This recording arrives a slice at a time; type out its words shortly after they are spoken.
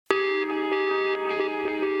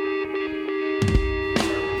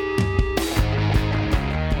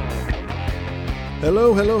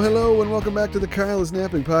Hello, hello, hello, and welcome back to the Kyle is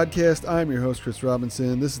Napping Podcast. I'm your host, Chris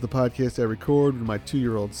Robinson. This is the podcast I record when my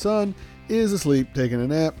 2-year-old son is asleep, taking a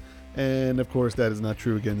nap. And of course, that is not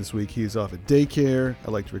true again this week. He is off at daycare.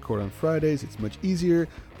 I like to record on Fridays. It's much easier,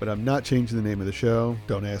 but I'm not changing the name of the show.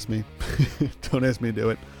 Don't ask me. Don't ask me to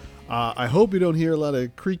do it. I hope you don't hear a lot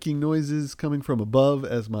of creaking noises coming from above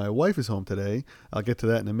as my wife is home today. I'll get to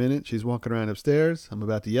that in a minute. She's walking around upstairs. I'm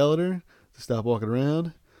about to yell at her to stop walking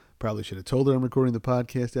around. Probably should have told her I'm recording the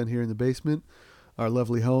podcast down here in the basement. Our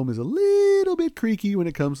lovely home is a little bit creaky when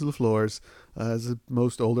it comes to the floors, as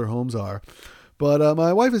most older homes are. But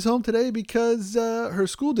my wife is home today because her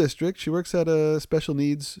school district, she works at a special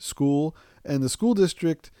needs school, and the school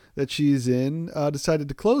district that she's in decided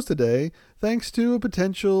to close today thanks to a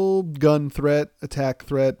potential gun threat, attack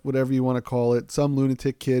threat, whatever you want to call it. Some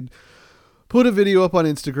lunatic kid put a video up on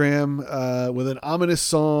Instagram with an ominous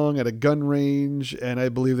song at a gun range, and I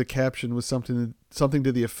believe the caption was something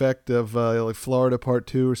to the effect of like Florida Part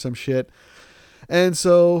 2 or some shit. And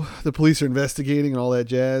so the police are investigating and all that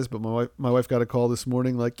jazz, but my wife got a call this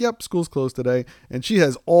morning like, yep, school's closed today, and she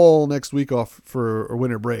has all next week off for a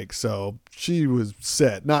winter break, so she was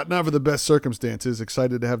set. Not for the best circumstances,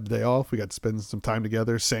 excited to have the day off. We got to spend some time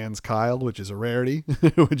together, sans Kyle, which is a rarity,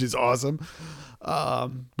 which is awesome.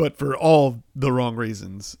 But for all the wrong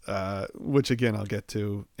reasons, which again, I'll get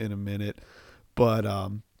to in a minute. But,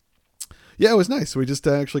 yeah, it was nice. We just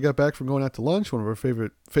actually got back from going out to lunch, one of our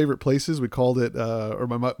favorite places. We called it, or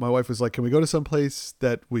my wife was like, can we go to some place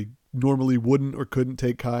that we normally wouldn't or couldn't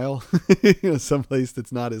take Kyle? Some place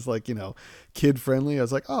that's not as kid friendly. I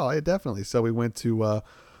was like, oh, yeah, definitely. So we went to,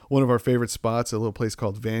 one of our favorite spots, a little place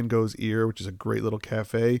called Van Gogh's Ear, which is a great little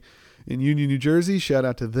cafe in Union, New Jersey. Shout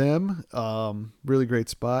out to them. Really great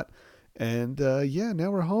spot. And, yeah, now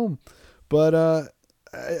we're home. But,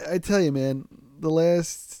 I tell you, man, the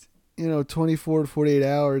last 24 to 48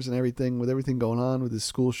 hours and everything, with everything going on with this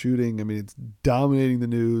school shooting, I mean, it's dominating the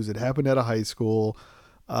news. It happened at a high school.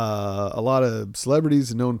 A lot of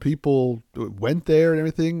celebrities and known people went there and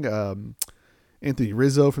everything. Anthony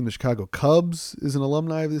Rizzo from the Chicago Cubs is an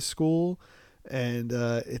alumni of this school. And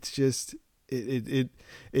it's just,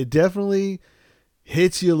 it definitely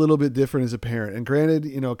hits you a little bit different as a parent. And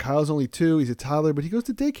granted, Kyle's only 2, he's a toddler, but he goes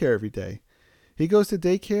to daycare every day. He goes to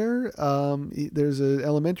daycare. There's an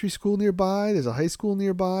elementary school nearby. There's a high school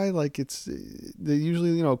nearby. They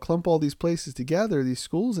usually, clump all these places together, these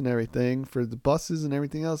schools and everything for the buses and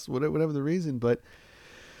everything else, whatever the reason. But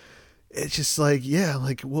it's just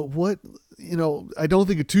what, I don't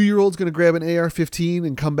think a 2-year-old's going to grab an AR-15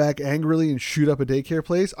 and come back angrily and shoot up a daycare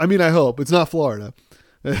place. I mean, I hope. It's not Florida.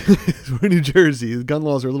 We're in New Jersey. The gun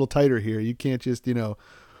laws are a little tighter here. You can't just,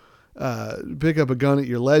 pick up a gun at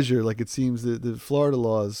your leisure like it seems that the Florida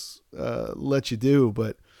laws let you do.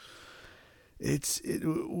 But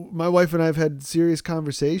my wife and I have had serious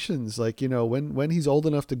conversations, when he's old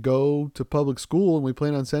enough to go to public school, and we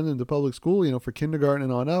plan on sending him to public school, for kindergarten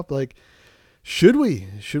and on up, should we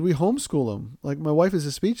homeschool him? My wife is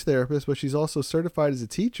a speech therapist, but she's also certified as a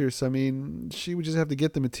teacher. So, I mean, she would just have to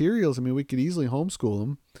get the materials. I mean, we could easily homeschool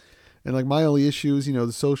him. And my only issue is,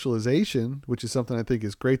 the socialization, which is something I think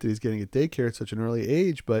is great that he's getting at daycare at such an early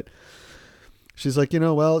age. But she's like,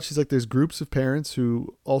 there's groups of parents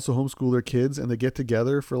who also homeschool their kids, and they get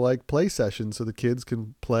together for play sessions so the kids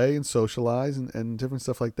can play and socialize and different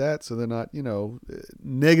stuff like that. So they're not,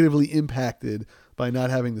 negatively impacted by not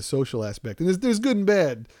having the social aspect. And there's good and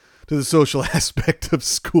bad to the social aspect of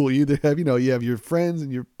school. You either have, you have your friends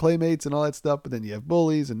and your playmates and all that stuff, but then you have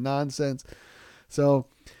bullies and nonsense. So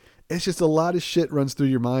it's just a lot of shit runs through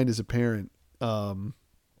your mind as a parent when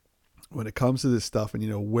it comes to this stuff.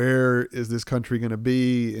 And, where is this country going to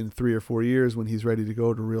be in 3 or 4 years when he's ready to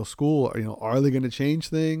go to real school? Are they going to change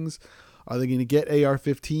things? Are they going to get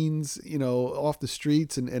AR-15s, off the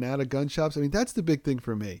streets and out of gun shops? I mean, that's the big thing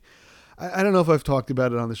for me. I don't know if I've talked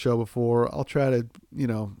about it on the show before. I'll try to,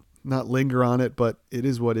 not linger on it, but it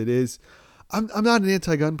is what it is. I'm not an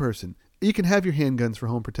anti-gun person. You can have your handguns for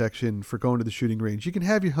home protection, for going to the shooting range. You can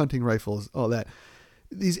have your hunting rifles, all that.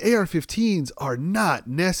 These AR-15s are not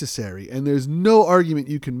necessary, and there's no argument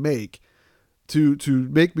you can make to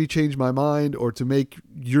make me change my mind or to make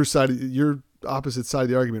your opposite side of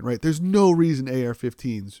the argument right. There's no reason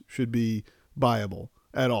AR-15s should be viable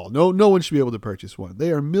at all. No one should be able to purchase one.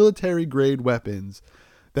 They are military-grade weapons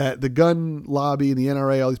that the gun lobby and the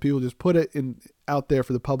NRA, all these people just put it out there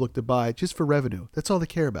for the public to buy just for revenue. That's all they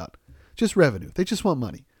care about. Just revenue. They just want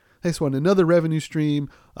money. They just want another revenue stream.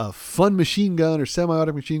 A fun machine gun or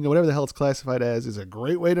semi-automatic machine gun, whatever the hell it's classified as, is a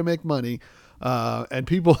great way to make money.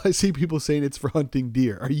 And I see people saying it's for hunting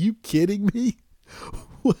deer. Are you kidding me?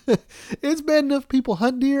 It's bad enough people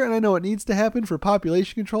hunt deer, and I know it needs to happen for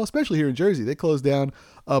population control, especially here in Jersey. They closed down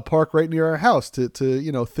a park right near our house to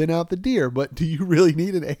thin out the deer. But do you really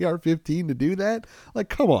need an AR-15 to do that? Like,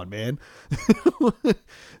 come on, man.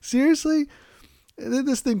 Seriously?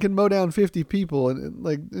 This thing can mow down 50 people, and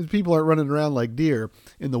like people aren't running around like deer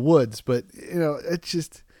in the woods. But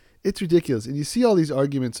it's ridiculous. And you see all these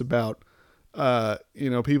arguments about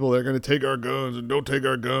people that are going to take our guns and don't take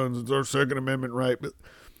our guns. It's our Second Amendment right. But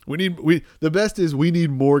the best is we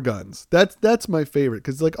need more guns. That's my favorite.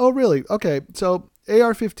 Cause like, oh really? Okay. So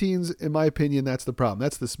AR-15s, in my opinion, that's the problem.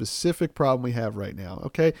 That's the specific problem we have right now.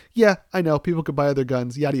 Okay. Yeah, I know people could buy other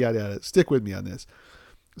guns, yada, yada, yada. Stick with me on this.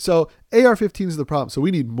 So AR-15s is the problem. So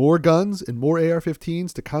we need more guns and more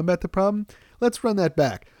AR-15s to combat the problem. Let's run that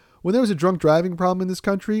back. When there was a drunk driving problem in this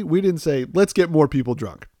country, we didn't say, let's get more people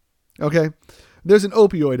drunk. Okay. There's an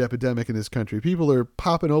opioid epidemic in this country. People are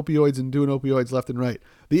popping opioids and doing opioids left and right.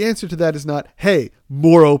 The answer to that is not, hey,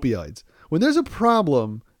 more opioids. When there's a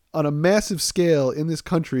problem on a massive scale in this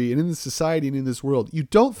country and in this society and in this world, you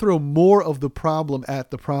don't throw more of the problem at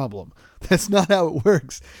the problem. That's not how it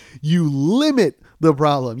works. You limit the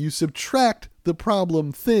problem. You subtract the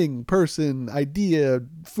problem, thing, person, idea,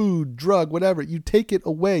 food, drug, whatever. You take it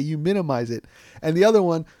away. You minimize it. And the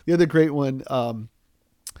other great one,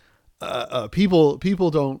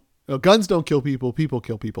 guns don't kill people. People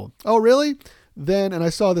kill people. Oh, really? Then, and I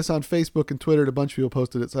saw this on Facebook and Twitter, and a bunch of people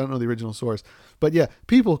posted it, so I don't know the original source. But yeah,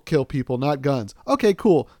 people kill people, not guns. Okay,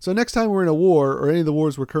 cool. So next time we're in a war, or any of the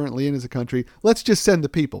wars we're currently in as a country, let's just send the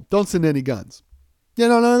people. Don't send any guns. Yeah,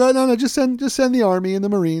 no. Just send the Army and the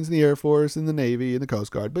Marines and the Air Force and the Navy and the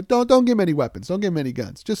Coast Guard. But don't give them any weapons. Don't give them any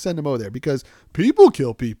guns. Just send them over there because people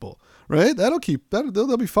kill people, right?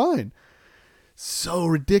 They'll be fine. So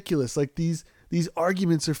ridiculous. Like these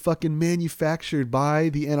arguments are fucking manufactured by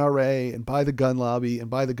the NRA and by the gun lobby and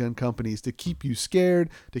by the gun companies to keep you scared,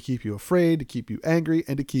 to keep you afraid, to keep you angry,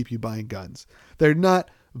 and to keep you buying guns. They're not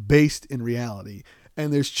based in reality.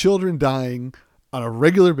 And there's children dying on a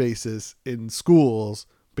regular basis in schools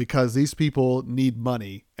because these people need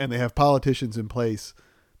money and they have politicians in place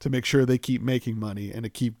to make sure they keep making money and to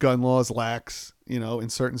keep gun laws lax, in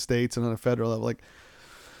certain states and on a federal level. Like,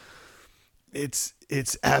 it's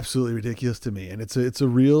absolutely ridiculous to me. And it's a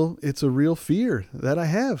real fear that I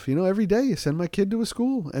have. Every day you send my kid to a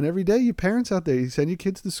school, and every day you parents out there, you send your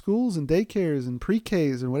kids to schools and daycares and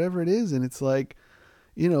pre-Ks and whatever it is. And it's like,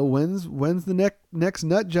 when's the next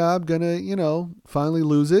nut job gonna, finally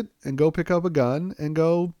lose it and go pick up a gun and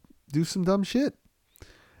go do some dumb shit?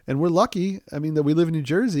 And we're lucky. I mean, that we live in New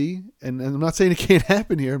Jersey, and I'm not saying it can't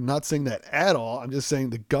happen here. I'm not saying that at all. I'm just saying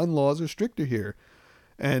the gun laws are stricter here.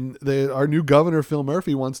 And our new governor, Phil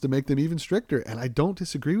Murphy, wants to make them even stricter. And I don't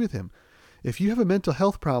disagree with him. If you have a mental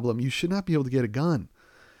health problem, you should not be able to get a gun.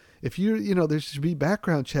 If there should be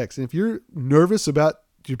background checks. And if you're nervous about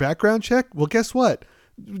your background check, well, guess what?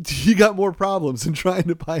 You got more problems than trying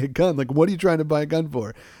to buy a gun. Like, what are you trying to buy a gun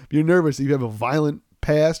for? If you're nervous, if you have a violent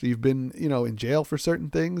past, or you've been, in jail for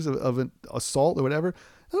certain things of an assault or whatever,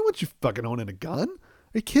 I don't want you fucking owning a gun.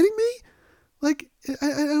 Are you kidding me? Like, I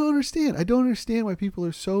don't understand. I don't understand why people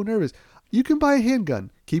are so nervous. You can buy a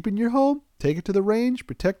handgun, keep it in your home, take it to the range,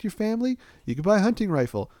 protect your family. You can buy a hunting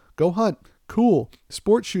rifle, go hunt, cool,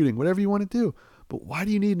 sport shooting, whatever you want to do. But why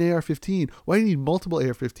do you need an AR-15? Why do you need multiple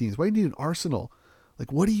AR-15s? Why do you need an arsenal?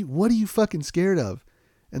 Like, what are you fucking scared of?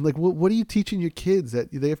 And like, what are you teaching your kids,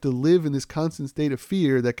 that they have to live in this constant state of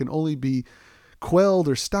fear that can only be quelled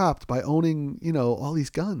or stopped by owning, all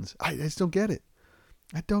these guns? I just don't get it.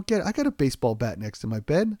 I don't get it. I got a baseball bat next to my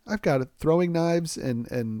bed. I've got throwing knives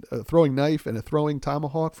and a throwing knife and a throwing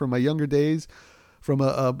tomahawk from my younger days from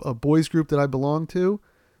a boys group that I belong to,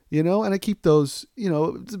 and I keep those,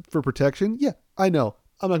 for protection. Yeah, I know.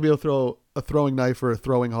 I'm not going to be able to throw a throwing knife or a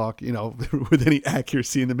throwing hawk, with any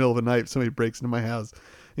accuracy in the middle of the night if somebody breaks into my house.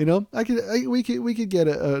 We could get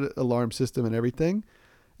an alarm system and everything.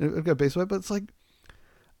 And I've got a baseball, but it's like,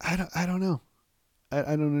 I don't know.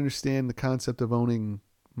 I don't understand the concept of owning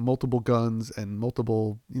multiple guns and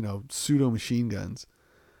multiple, pseudo machine guns.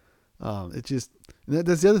 That's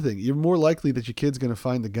the other thing. You're more likely that your kid's going to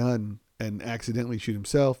find the gun and accidentally shoot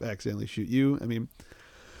himself, accidentally shoot you. I mean,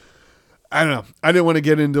 I don't know. I didn't want to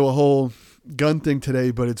get into a whole gun thing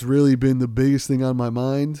today, but it's really been the biggest thing on my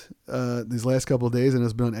mind these last couple of days, and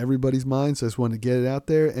it's been on everybody's mind. So I just wanted to get it out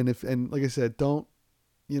there. And like I said, don't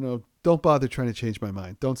bother trying to change my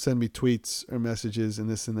mind. Don't send me tweets or messages and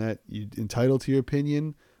this and that. You're entitled to your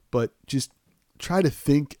opinion, but just try to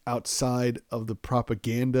think outside of the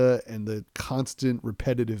propaganda and the constant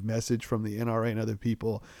repetitive message from the NRA and other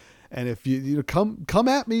people, And if you come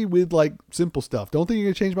at me with like simple stuff, don't think you're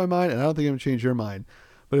gonna change my mind, and I don't think I'm gonna change your mind.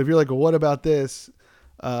 But if you're like, well, what about this?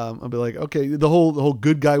 I'll be like, okay, the whole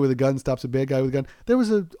good guy with a gun stops a bad guy with a gun. There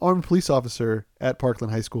was an armed police officer at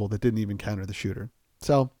Parkland High School that didn't even counter the shooter.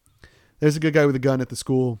 So there's a good guy with a gun at the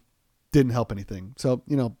school, didn't help anything. So,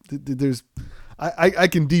 I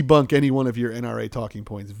can debunk any one of your NRA talking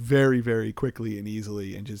points very, very quickly and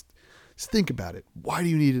easily, and just think about it. Why do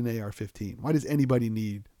you need an AR-15? Why does anybody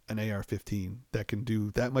need an AR-15 that can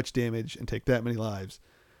do that much damage and take that many lives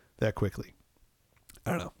that quickly?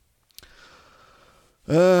 I don't know.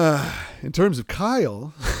 In terms of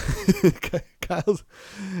Kyle, Kyle's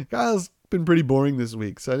been pretty boring this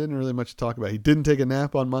week, so I didn't really much to talk about. He didn't take a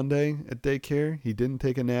nap on Monday at daycare. He didn't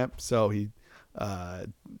take a nap, so he's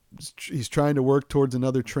trying to work towards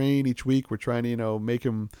another train each week. We're trying to, make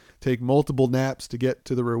him take multiple naps to get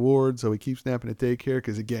to the reward, so he keeps napping at daycare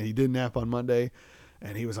because, again, he didn't nap on Monday,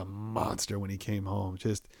 and he was a monster when he came home.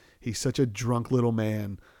 He's such a drunk little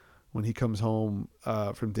man. When he comes home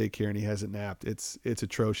from daycare and he hasn't napped, it's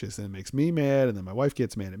atrocious, and it makes me mad, and then my wife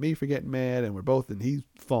gets mad at me for getting mad, and he's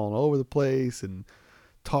falling all over the place and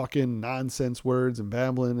talking nonsense words and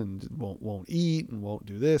babbling and won't eat and won't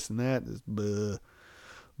do this and that. Just buh.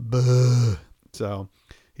 So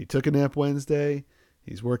he took a nap Wednesday.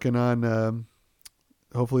 He's working on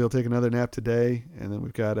hopefully he'll take another nap today, and then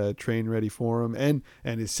we've got a train ready for him.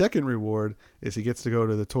 And his second reward is he gets to go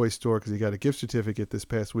to the toy store because he got a gift certificate this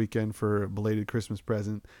past weekend for a belated Christmas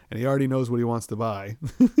present, and he already knows what he wants to buy.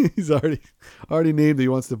 He's already named that he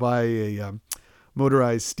wants to buy a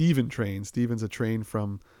motorized Steven train. Steven's a train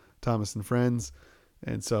from Thomas and Friends.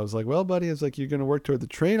 And so I was like, well, buddy, you're going to work toward the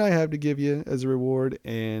train I have to give you as a reward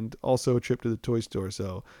and also a trip to the toy store.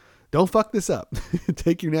 So don't fuck this up.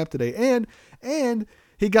 Take your nap today. And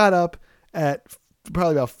he got up at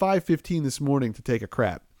probably about 5:15 this morning to take a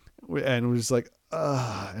crap. And was just like,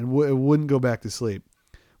 and it wouldn't go back to sleep.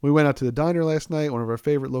 We went out to the diner last night, one of our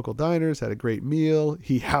favorite local diners, had a great meal.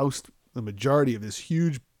 He housed the majority of this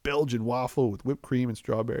huge Belgian waffle with whipped cream and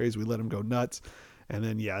strawberries. We let him go nuts. And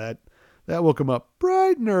then, that woke him up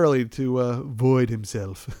bright and early to void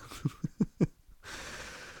himself.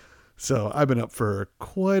 So I've been up for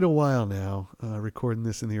quite a while now, recording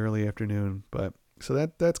this in the early afternoon. But so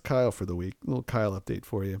that's Kyle for the week. A little Kyle update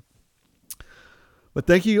for you. But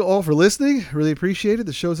thank you all for listening. Really appreciate it.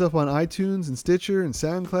 The show's up on iTunes and Stitcher and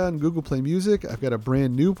SoundCloud and Google Play Music. I've got a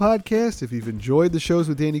brand new podcast. If you've enjoyed the shows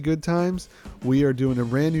with Danny Goodtimes, we are doing a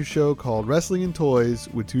brand new show called Wrestling and Toys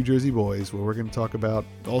with Two Jersey Boys, where we're going to talk about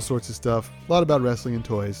all sorts of stuff. A lot about wrestling and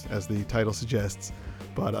toys, as the title suggests.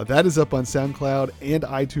 But that is up on SoundCloud and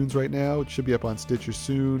iTunes right now. It should be up on Stitcher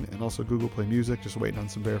soon, and also Google Play Music. Just waiting on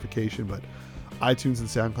some verification. But iTunes and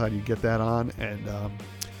SoundCloud, you can get that on. And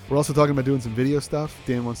we're also talking about doing some video stuff.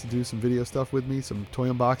 Dan wants to do some video stuff with me, some toy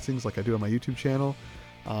unboxings like I do on my YouTube channel.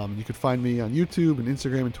 You can find me on YouTube and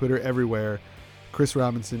Instagram and Twitter, everywhere. Chris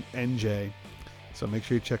Robinson NJ. So make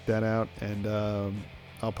sure you check that out. And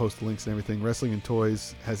I'll post the links and everything. Wrestling and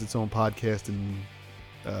Toys has its own podcast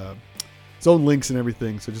and its own links and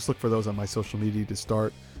everything. So just look for those on my social media to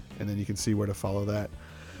start, and then you can see where to follow that.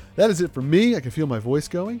 That is it for me. I can feel my voice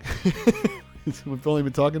going. We've only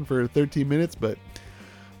been talking for 13 minutes, but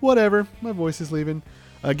whatever. My voice is leaving.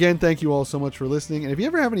 Again, thank you all so much for listening. And if you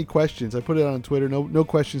ever have any questions, I put it on Twitter. No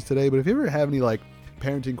questions today, but if you ever have any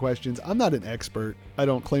parenting questions, I'm not an expert. I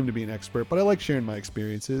don't claim to be an expert, but I like sharing my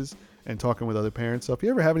experiences and talking with other parents. So if you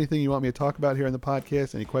ever have anything you want me to talk about here on the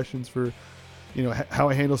podcast, any questions for how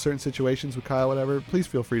I handle certain situations with Kyle, whatever, please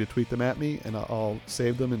feel free to tweet them at me, and I'll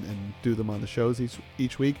save them and do them on the shows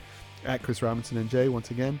each week at Chris Robinson NJ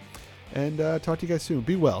once again. And talk to you guys soon.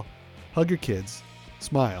 Be well. Hug your kids.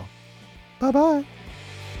 Smile. Bye-bye.